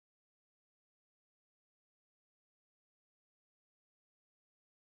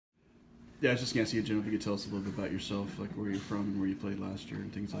Yeah, I was just going to see, Jim, if you could tell us a little bit about yourself, like where you're from and where you played last year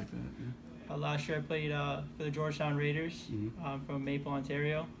and things like that. Yeah. Last year I played for the Georgetown Raiders. I'm from Maple,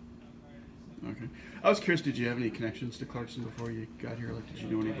 Ontario. Okay. I was curious, did you have any connections to Clarkson before you got here? Like, did you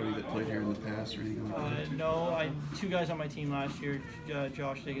know anybody that played here in the past or anything like that? No, two guys on my team last year,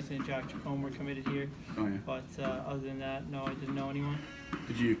 Josh Dickinson and Jacome, were committed here. Oh, yeah. But other than that, no, I didn't know anyone.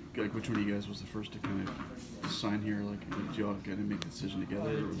 Did you, like, which one of you guys was the first to kind of sign here? Like, did you all kind of make the decision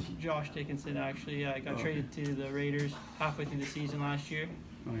together? Josh Dickinson, actually. I got traded to the Raiders halfway through the season last year.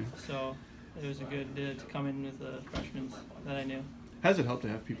 Oh, yeah. So it was a good to come in with the freshmen that I knew. How does it help to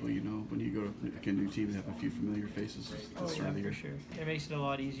have people you know when you go to a new team and have a few familiar faces? Oh, yeah, for sure. It makes it a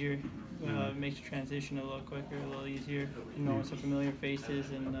lot easier. It makes the transition a little quicker, a little easier. Knowing some familiar faces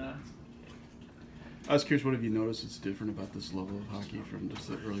and. I was curious, what have you noticed that's different about this level of hockey from just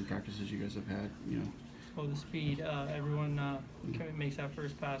the early practices you guys have had? You know. Oh, the speed. Everyone makes that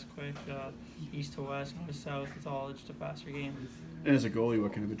first pass quick. East to west, north to south. It's just a faster game. And as a goalie,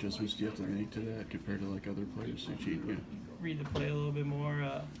 what kind of adjustments do you have to make to that compared to like other players who cheat? Yeah. Read the play a little bit more.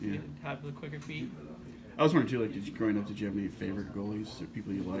 Have the quicker feet. I was wondering too, like, growing up, did you have any favorite goalies or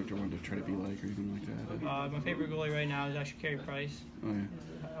people you liked or wanted to try to be like or anything like that? My favorite goalie right now is actually Carey Price. Oh yeah.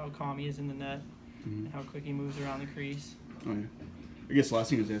 How calm he is in the net, and how quick he moves around the crease. Oh yeah. I guess the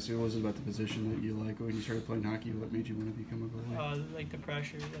last thing I was asking, what was it about the position that you like when you started playing hockey? What made you want to become a goalie? Like the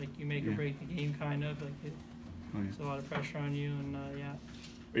pressure, like you make or break the game, kind of. Like there's a lot of pressure on you, and yeah.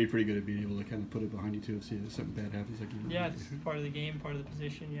 Are you pretty good at being able to kind of put it behind you too if something bad happens? Yeah, it's part of the game, part of the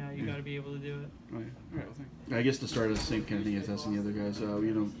position. Yeah, you got to be able to do it. Oh, yeah. All right, well, thanks. I guess to start, the same kind of thing as asking the other guys.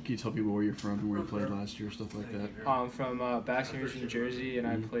 Can you tell people where you're from and where you played last year, stuff like that? I'm from Baxter, New Jersey, and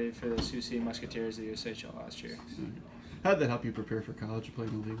I played for the Sioux City Musketeers of the USHL last year. How did that help you prepare for college or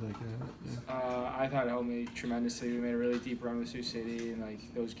playing in a league like that? Yeah. I thought it helped me tremendously. We made a really deep run with Sioux City, and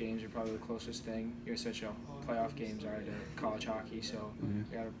like those games are probably the closest thing USHL playoff games are to college hockey. So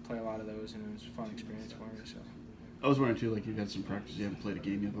I got to play a lot of those, and it was a fun experience for me. So I was wondering too, like you've had some practice, you haven't played a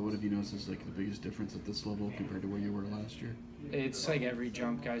game yet, but what have you noticed is like the biggest difference at this level compared to where you were last year? It's like every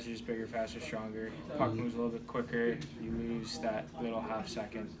jump, guys are just bigger, faster, stronger. Puck moves a little bit quicker. You lose that little half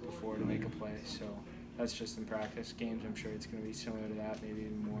second before to make a play. So that's just in practice. Games, I'm sure it's going to be similar to that, maybe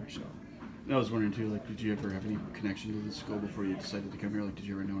even more. So. And I was wondering too, like, did you ever have any connection to the school before you decided to come here? Like, did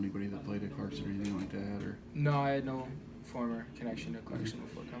you ever know anybody that played at Clarkson or anything like that? Or no, I had no former connection to Clarkson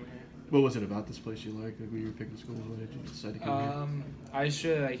before coming here. What was it about this place you liked when you were picking schools? Why did you decide to come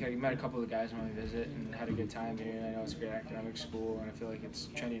here? I met a couple of the guys on my visit and had a good time here. And I know it's a great academic school, and I feel like it's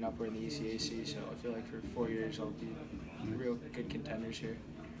trending upward in the ECAC. So I feel like for 4 years I'll be real good contenders here.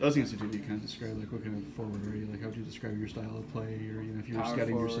 I was going to say, did you kind of describe, like, what kind of forward are you? Like, how would you describe your style of play? Or, if you were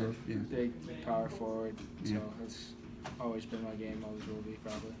scouting yourself? Yeah. Big power forward. So it's always been my game, always will be,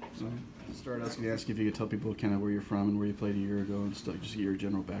 probably. So. To start, I was going to ask you if you could tell people kind of where you're from and where you played a year ago and stuff, just get your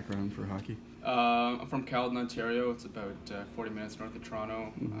general background for hockey. I'm from Caledon, Ontario. It's about 40 minutes north of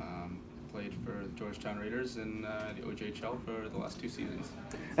Toronto. Played for the Georgetown Raiders in the OJHL for the last 2 seasons.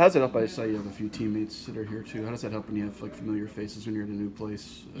 How does it help? I saw you have a few teammates that are here too. How does that help when you have like familiar faces when you're in a new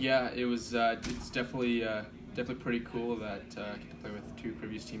place? Yeah, it was. It's definitely pretty cool that I get to play with 2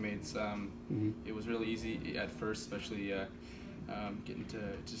 previous teammates. It was really easy at first, especially getting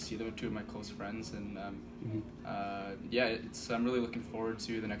to see them, 2 of my close friends, and I'm really looking forward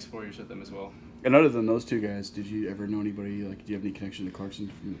to the next 4 years with them as well. And other than those 2 guys, did you ever know anybody, like, do you have any connection to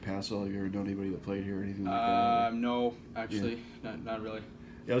Clarkson from the past? Have you ever known anybody that played here or anything like that? No, actually, not really.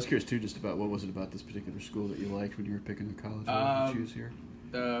 Yeah, I was curious, too, just about what was it about this particular school that you liked when you were picking a college? What did you choose here?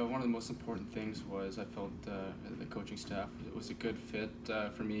 One of the most important things was I felt the coaching staff was a good fit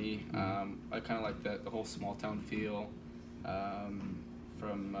for me. I kind of like the whole small town feel.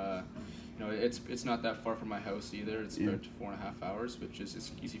 It's not that far from my house either. It's about 4.5 hours, which is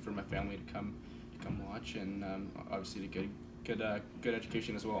it's easy for my family to come watch, and obviously to get good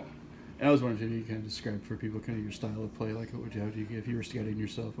education as well. And I was wondering if you kind of describe for people kind of your style of play. Like, if you were scouting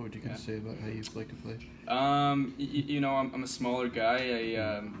yourself, what would you kind of say about how you like to play? I'm a smaller guy.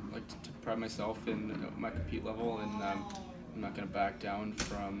 I like to pride myself in my compete level, and I'm not going to back down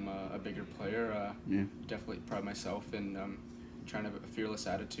from a bigger player. Definitely pride myself in trying to have a fearless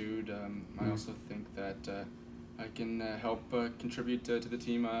attitude. I also think that I can help contribute to the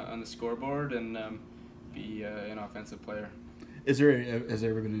team on the scoreboard and be an offensive player. Has there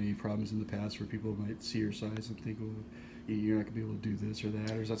ever been any problems in the past where people might see your size and think, well, you're not going to be able to do this or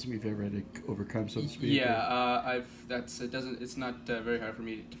that, or is that something you've ever had to overcome, so to speak? Yeah, it's not very hard for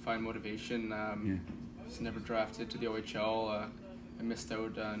me to find motivation. I was never drafted to the OHL. I missed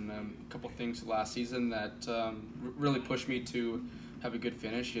out on a couple things last season that really pushed me to have a good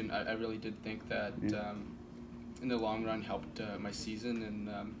finish, and I really did think that in the long run helped my season, and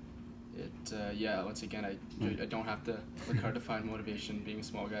once again I don't have to look hard to find motivation being a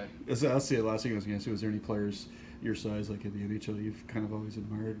small guy. So I'll say the last thing I was going to say, was there any players your size, like in the NHL, you've kind of always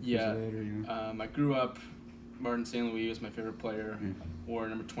admired? Yeah, that, or, I grew up. Martin St. Louis was my favorite player. Wore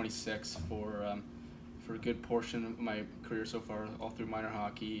number 26 for a good portion of my career so far, all through minor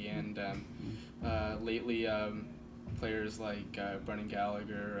hockey, and lately players like Brendan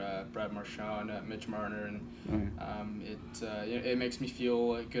Gallagher, Brad Marchand, Mitch Marner, and it makes me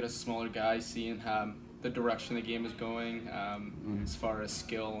feel good as a smaller guy, seeing the direction the game is going as far as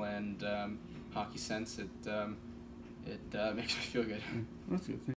skill and hockey sense. It makes me feel good. That's good.